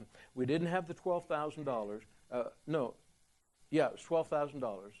Sudan. We didn't have the $12,000. No. Yeah, it was $12,000,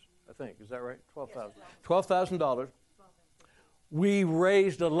 I think. Is that right? $12,000. $12,000. We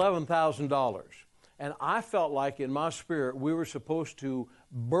raised $11,000. And I felt like in my spirit we were supposed to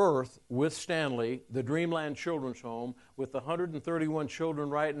birth with Stanley the Dreamland Children's Home with 131 children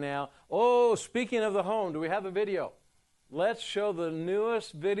right now. Oh, speaking of the home, do we have a video? Let's show the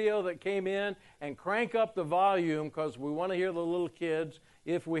newest video that came in and crank up the volume because we want to hear the little kids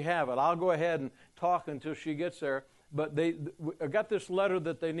if we have it. I'll go ahead and talk until she gets there. But I got this letter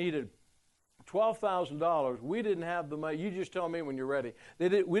that they needed. $12,000. We didn't have the money. You just tell me when you're ready. We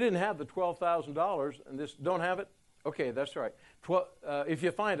didn't have the $12,000, and this don't have it? Okay, that's right. If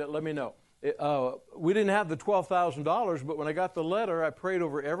you find it, let me know. We didn't have the $12,000, but when I got the letter, I prayed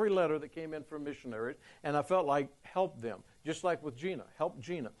over every letter that came in from missionaries, and I felt like help them, just like with Gina. Help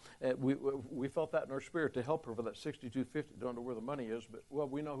Gina. We felt that in our spirit to help her for that $6,250. Don't know where the money is, but well,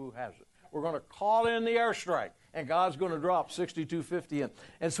 we know who has it. We're going to call in the airstrike, and God's going to drop $6,250 in.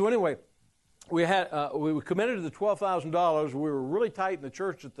 And so anyway, we committed to the $12,000. We were really tight in the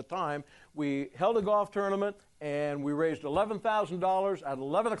church at the time. We held a golf tournament, and we raised $11,000 at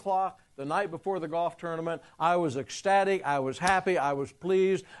 11 o'clock the night before the golf tournament. I was ecstatic. I was happy. I was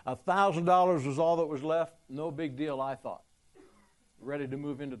pleased. $1,000 was all that was left. No big deal, I thought. Ready to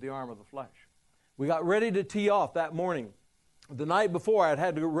move into the arm of the flesh. We got ready to tee off that morning. The night before, I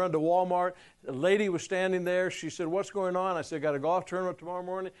had to run to Walmart. A lady was standing there. She said, "What's going on?" I said, "I got a golf tournament tomorrow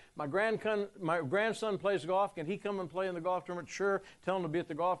morning. My grandson plays golf. Can he come and play in the golf tournament?" "Sure." Tell him to be at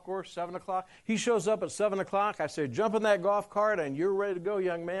the golf course, 7 o'clock. He shows up at 7 o'clock. I said, "Jump in that golf cart and you're ready to go,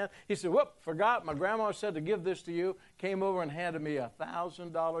 young man." He said, "Whoop, forgot. My grandma said to give this to you." Came over and handed me a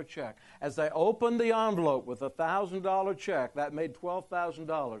 $1,000 check. As I opened the envelope with a $1,000 check, that made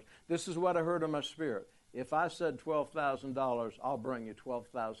 $12,000. This is what I heard in my spirit. If I said $12,000, I'll bring you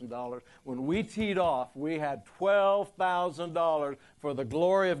 $12,000. When we teed off, we had $12,000 for the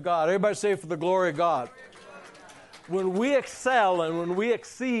glory of God. Everybody say, for the glory of God. when we excel and when we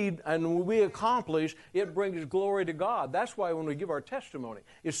exceed and when we accomplish, it brings glory to God. That's why when we give our testimony,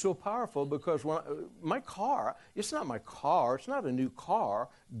 it's so powerful, because my car, it's not my car. It's not a new car.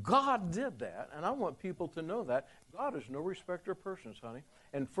 God did that, and I want people to know that. God is no respecter of persons, honey.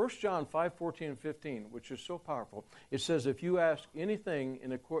 And 1 John 5:14 and 15, which is so powerful, it says, if you ask anything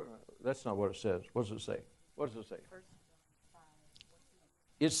in accordance, that's not what it says. What does it say? What does it say?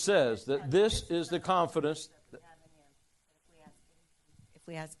 It says that this is the confidence. If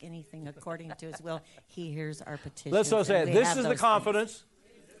we ask anything according to his will, he hears our petitions. Let's all say it. This is the confidence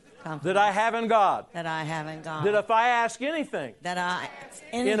that I have in God. That I have in God. That if I ask anything,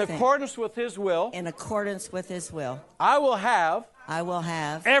 in accordance with his will, in accordance with his will, I will have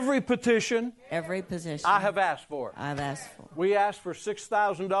every petition I have asked for. I've asked for. We asked for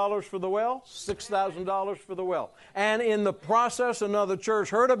 $6,000 for the well, $6,000 for the well. And in the process, another church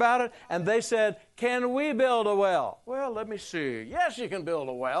heard about it, and they said, can we build a well? Well, let me see. Yes, you can build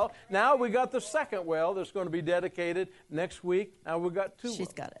a well. Now we got the second well that's going to be dedicated next week. Now we've got two.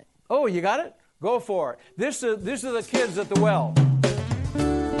 She's got it. Oh, you got it? Go for it. These are the kids at the well.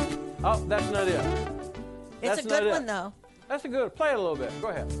 Oh, that's not it. It's a good one, though. That's a good. Play it a little bit. Go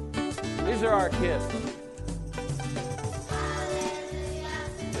ahead. These are our kids.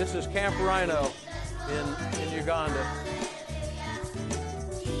 This is Camp Rhino in Uganda.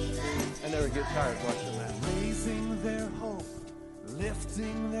 I never get tired watching that. Raising their hope,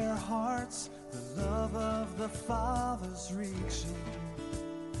 lifting their hearts, the love of the Father's reaching,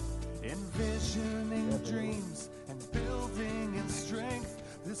 envisioning dreams and building in strength.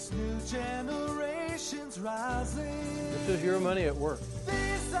 This new generation's rising. This is your money at work.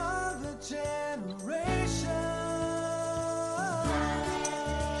 These are the generations.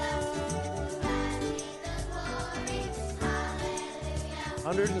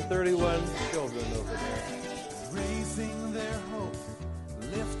 131 children over there. Raising their hope,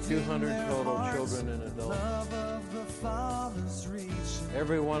 200 total children and adults.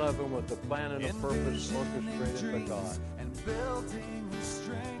 Every one of them with a plan and a purpose orchestrated by God.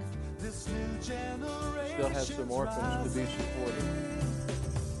 Still has some orphans to be supported.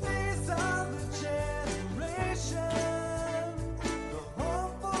 These are the generations, the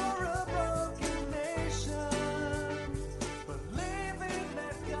hope for a broken nation, believing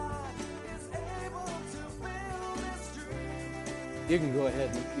that God is able to build this dream. You can go ahead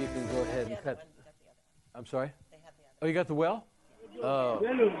and cut. I'm sorry? Oh, you got the well? Oh.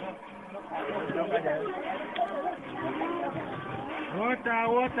 Water,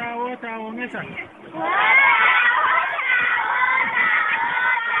 onyesha.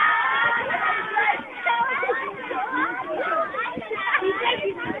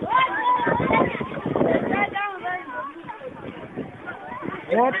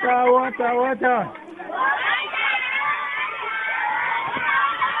 Water.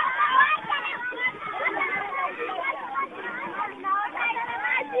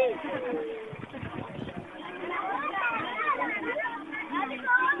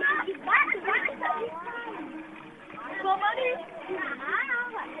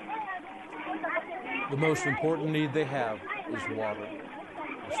 The most important need they have is water.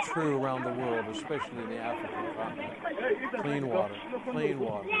 It's true around the world, especially in the African continent. Clean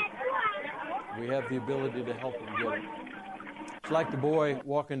water. We have the ability to help them get it. It's like the boy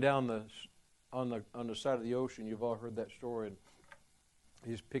walking down on the side of the ocean. You've all heard that story. And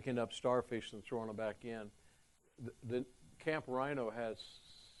he's picking up starfish and throwing them back in. The Camp Rhino has,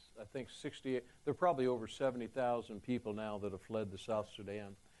 I think, 68. There are probably over 70,000 people now that have fled the South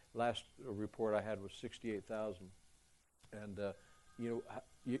Sudan. Last report I had was 68,000. And, you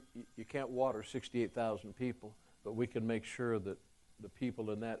can't water 68,000 people, but we can make sure that the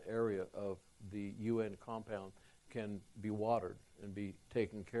people in that area of the UN compound can be watered and be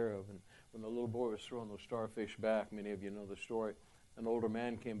taken care of. And when the little boy was throwing those starfish back, many of you know the story, an older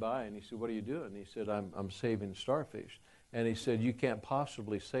man came by and he said, "What are you doing?" And he said, I'm saving starfish. And he said, "You can't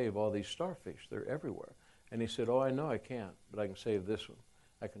possibly save all these starfish. They're everywhere." And he said, "Oh, I know I can't, but I can save this one.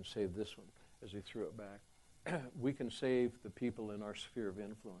 I can save this one," as he threw it back. We can save the people in our sphere of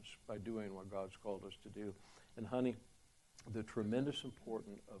influence by doing what God's called us to do. And honey, the tremendous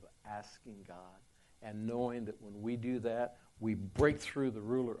importance of asking God and knowing that when we do that, we break through the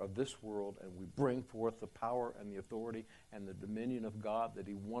ruler of this world and we bring forth the power and the authority and the dominion of God that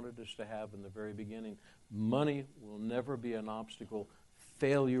he wanted us to have in the very beginning. Money will never be an obstacle.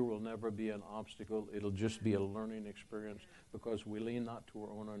 Failure will never be an obstacle. It'll just be a learning experience because we lean not to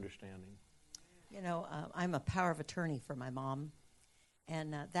our own understanding. You know, I'm a power of attorney for my mom,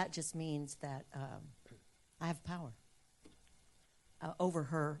 and that just means that I have power over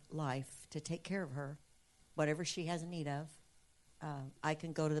her life to take care of her, whatever she has need of. I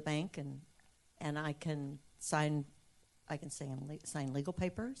can go to the bank and I can sign legal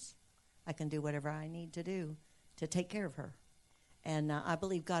papers. I can do whatever I need to do to take care of her. And I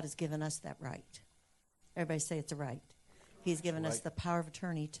believe God has given us that right. Everybody say it's a right. He's given us the power of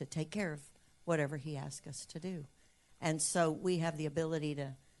attorney to take care of whatever he asks us to do. And so we have the ability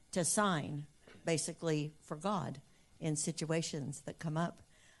to sign, basically, for God in situations that come up.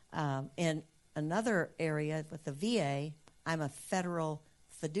 In another area with the VA, I'm a federal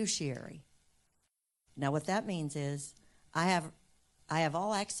fiduciary. Now, what that means is I have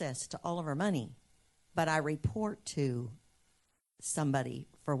all access to all of our money, but I report to somebody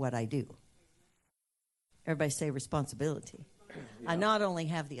for what I do. Everybody say responsibility. Yeah. I not only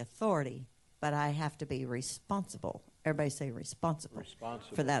have the authority, but I have to be responsible. Everybody say responsible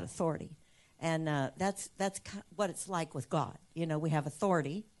for that authority. And that's what it's like with God. You know, we have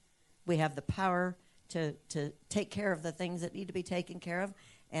authority. We have the power to take care of the things that need to be taken care of.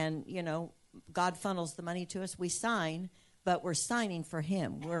 And, you know, God funnels the money to us. We sign, but we're signing for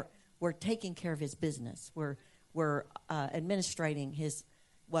him. We're taking care of his business. We're administrating his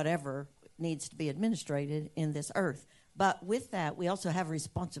whatever needs to be administrated in this earth. But with that, we also have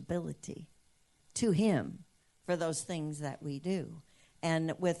responsibility to him for those things that we do.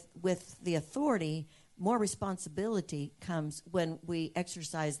 And with the authority, more responsibility comes when we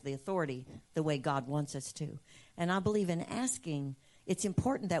exercise the authority the way God wants us to. And I believe in asking, it's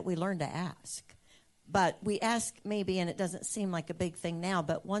important that we learn to ask. But we ask maybe, and it doesn't seem like a big thing now,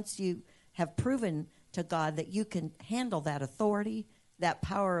 but once you have proven to God that you can handle that authority, that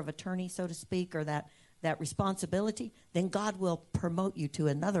power of attorney, so to speak, or that responsibility, then God will promote you to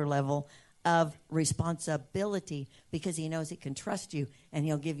another level of responsibility because he knows he can trust you and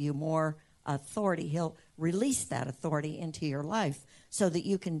he'll give you more authority. He'll release that authority into your life so that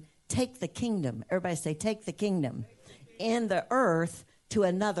you can take the kingdom. Everybody say, take the kingdom in the earth to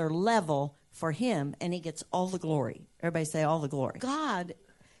another level for him, and he gets all the glory. Everybody say all the glory. God,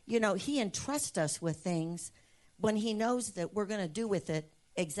 you know, he entrusts us with things when he knows that we're going to do with it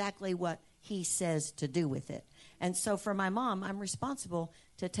exactly what he says to do with it. And so for my mom, I'm responsible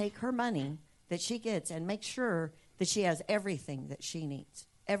to take her money that she gets and make sure that she has everything that she needs,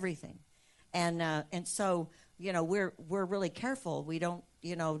 everything. And so, you know, we're really careful. We don't,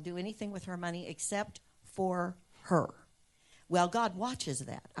 you know, do anything with her money except for her. Well, God watches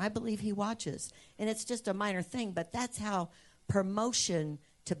that. I believe he watches. And it's just a minor thing, but that's how promotion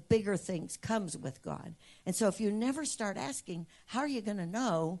to bigger things comes with God. And so if you never start asking, how are you going to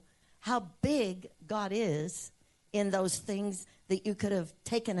know how big God is in those things that you could have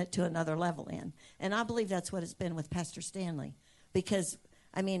taken it to another level in? And I believe that's what it's been with Pastor Stanley. Because,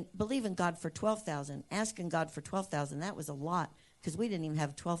 I mean, believing God for $12,000, asking God for $12,000, that was a lot because we didn't even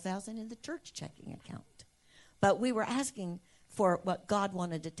have $12,000 in the church checking account. But we were asking for what God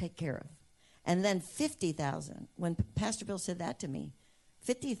wanted to take care of. And then $50,000, when Pastor Bill said that to me,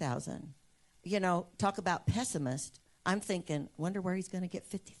 $50,000, you know, talk about pessimist. I'm thinking, wonder where he's going to get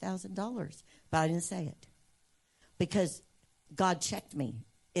 $50,000. But I didn't say it because God checked me.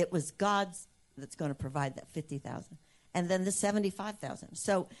 It was God's that's going to provide that $50,000. And then the $75,000.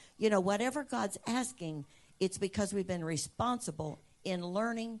 So, you know, whatever God's asking, it's because we've been responsible in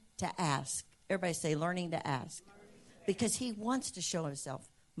learning to ask. Everybody say learning to ask. Because he wants to show himself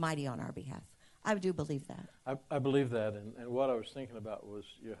mighty on our behalf. I do believe that. I believe that. And what I was thinking about was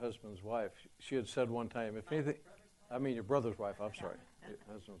your husband's wife. She had said one time, if anything, I mean your brother's wife, I'm sorry. Your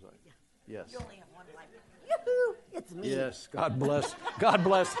husband's wife. Yes. You only have one wife. Yoo-hoo, it's me. Yes, God bless. God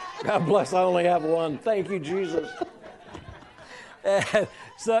bless. God bless. I only have one. Thank you, Jesus. And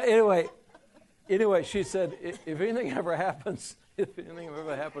so anyway, she said, if anything ever happens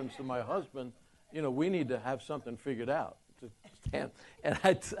to my husband, you know, we need to have something figured out to stand. And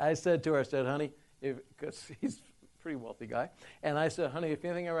I said to her, I said, honey, because he's a pretty wealthy guy, and I said, honey, if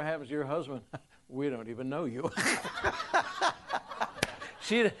anything ever happens to your husband, we don't even know you.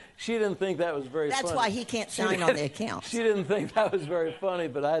 She didn't think that was very funny. That's why he can't sign on the account. She didn't think that was very funny,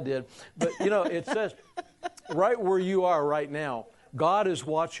 but I did. But, you know, it says right where you are right now, God is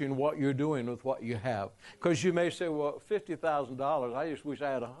watching what you're doing with what you have. Because you may say, well, $50,000, I just wish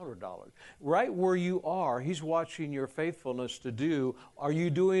I had $100. Right where you are, he's watching your faithfulness to do. Are you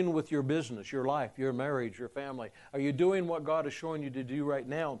doing with your business, your life, your marriage, your family? Are you doing what God is showing you to do right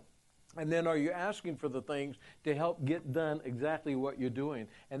now? And then are you asking for the things to help get done exactly what you're doing?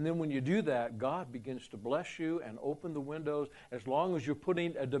 And then when you do that, God begins to bless you and open the windows as long as you're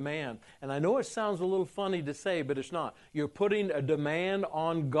putting a demand. And I know it sounds a little funny to say, but it's not. You're putting a demand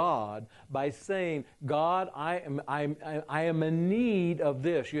on God by saying, God, I am in need of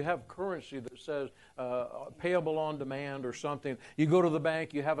this. You have currency that says payable on demand or something. You go to the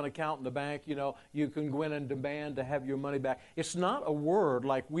bank, you have an account in the bank, you can go in and demand to have your money back. It's not a word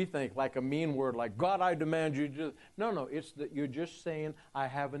like we think, like a mean word, like, God, I demand you just. No, it's that you're just saying, I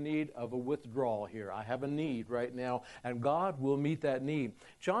have a need of a withdrawal here. I have a need right now, and God will meet that need.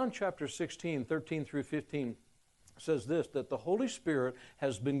 John chapter 16, 13 through 15 says this, that the Holy Spirit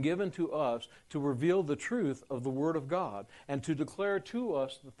has been given to us to reveal the truth of the Word of God and to declare to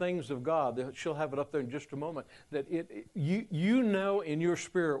us the things of God. She'll have it up there in just a moment. That you know in your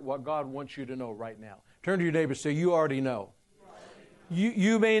spirit what God wants you to know right now. Turn to your neighbor and say, you already know.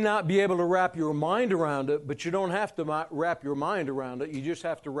 You may not be able to wrap your mind around it, but you don't have to wrap your mind around it. You just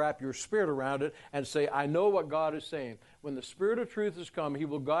have to wrap your spirit around it and say, I know what God is saying. When the Spirit of truth has come, He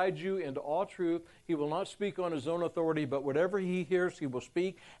will guide you into all truth. He will not speak on His own authority, but whatever He hears, He will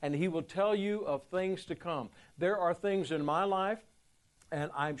speak, and He will tell you of things to come. There are things in my life,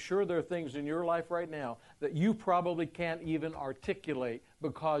 and I'm sure there are things in your life right now that you probably can't even articulate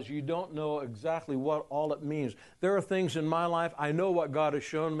because you don't know exactly what all it means. There are things in my life, I know what God has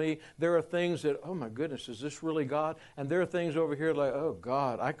shown me. There are things that, oh my goodness, is this really God? And there are things over here like, oh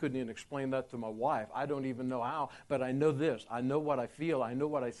God, I couldn't even explain that to my wife. I don't even know how, but I know this. I know what I feel. I know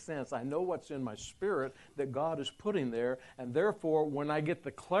what I sense. I know what's in my spirit that God is putting there. And therefore, when I get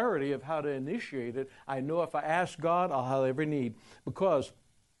the clarity of how to initiate it, I know if I ask God, I'll have every need. Because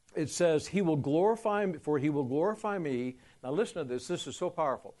it says, He will glorify me, for He will glorify me. Now listen to this. This is so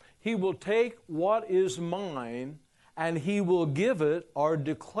powerful. He will take what is mine and He will give it or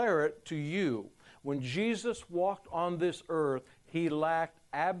declare it to you. When Jesus walked on this earth, He lacked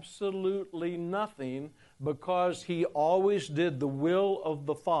absolutely nothing because He always did the will of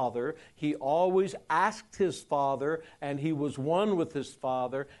the Father. He always asked His Father, and He was one with His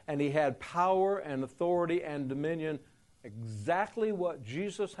Father, and He had power and authority and dominion. Exactly what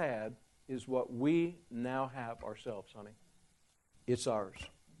Jesus had is what we now have ourselves, honey. It's ours.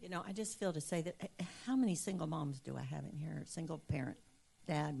 I just feel to say that, how many single moms do I have in here? Single parent,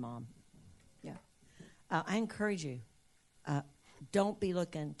 dad, mom. Yeah. I encourage you, don't be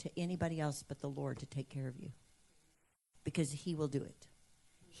looking to anybody else but the Lord to take care of you, because He will do it.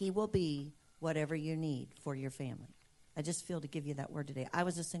 He will be whatever you need for your family. I just feel to give you that word today. I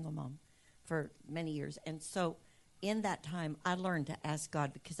was a single mom for many years, and so in that time, I learned to ask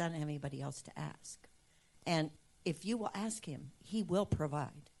God because I didn't have anybody else to ask. And if you will ask Him, He will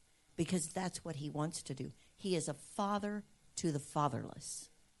provide, because that's what He wants to do. He is a father to the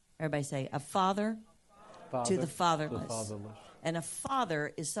fatherless. Everybody say, a father to the fatherless. And a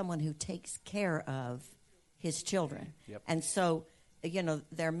father is someone who takes care of his children. Yep. And so,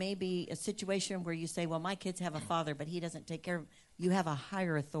 there may be a situation where you say, well, my kids have a father, but he doesn't take care of them. You have a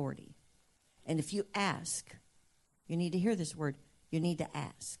higher authority. And if you ask, you need to hear this word. You need to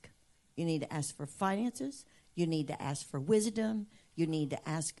ask. You need to ask for finances. You need to ask for wisdom. You need to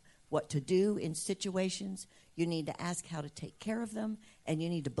ask what to do in situations. You need to ask how to take care of them. And you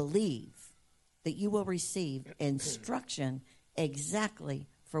need to believe that you will receive instruction exactly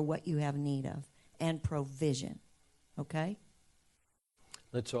for what you have need of and provision. Okay?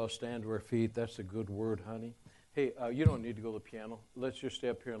 Let's all stand to our feet. That's a good word, honey. Hey, you don't need to go to the piano. Let's just stay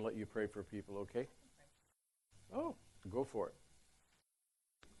up here and let you pray for people, okay? Oh, go for it.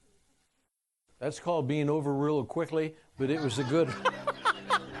 That's called being over real quickly, but it was a good...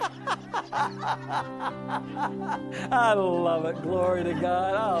 I love it. Glory to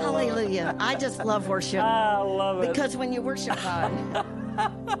God. Hallelujah. I just love worship. I love it. Because when you worship God,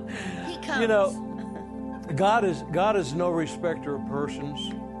 He comes. God is no respecter of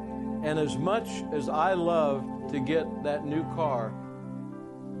persons. And as much as I love to get that new car,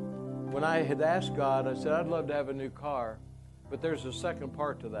 when I had asked God, I said, I'd love to have a new car, but there's a second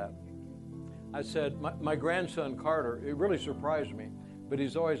part to that. I said, my grandson Carter, it really surprised me, but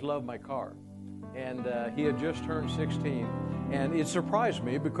he's always loved my car. And he had just turned 16. And it surprised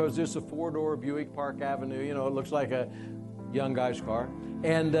me because it's a 4-door Buick Park Avenue. It looks like a young guy's car.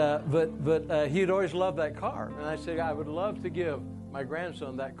 And but he had always loved that car. And I said, I would love to give my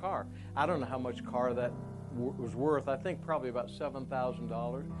grandson that car. I don't know how much car that was worth. I think probably about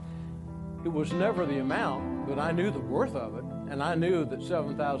 $7,000. It was never the amount, but I knew the worth of it. And I knew that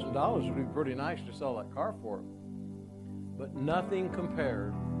 $7,000 would be pretty nice to sell that car for. But nothing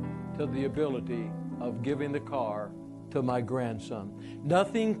compared to the ability of giving the car to my grandson.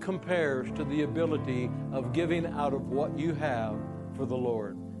 Nothing compares to the ability of giving out of what you have for the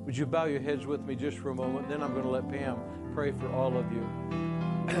Lord. Would you bow your heads with me just for a moment? Then I'm going to let Pam pray for all of you.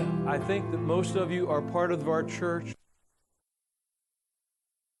 I think that most of you are part of our church.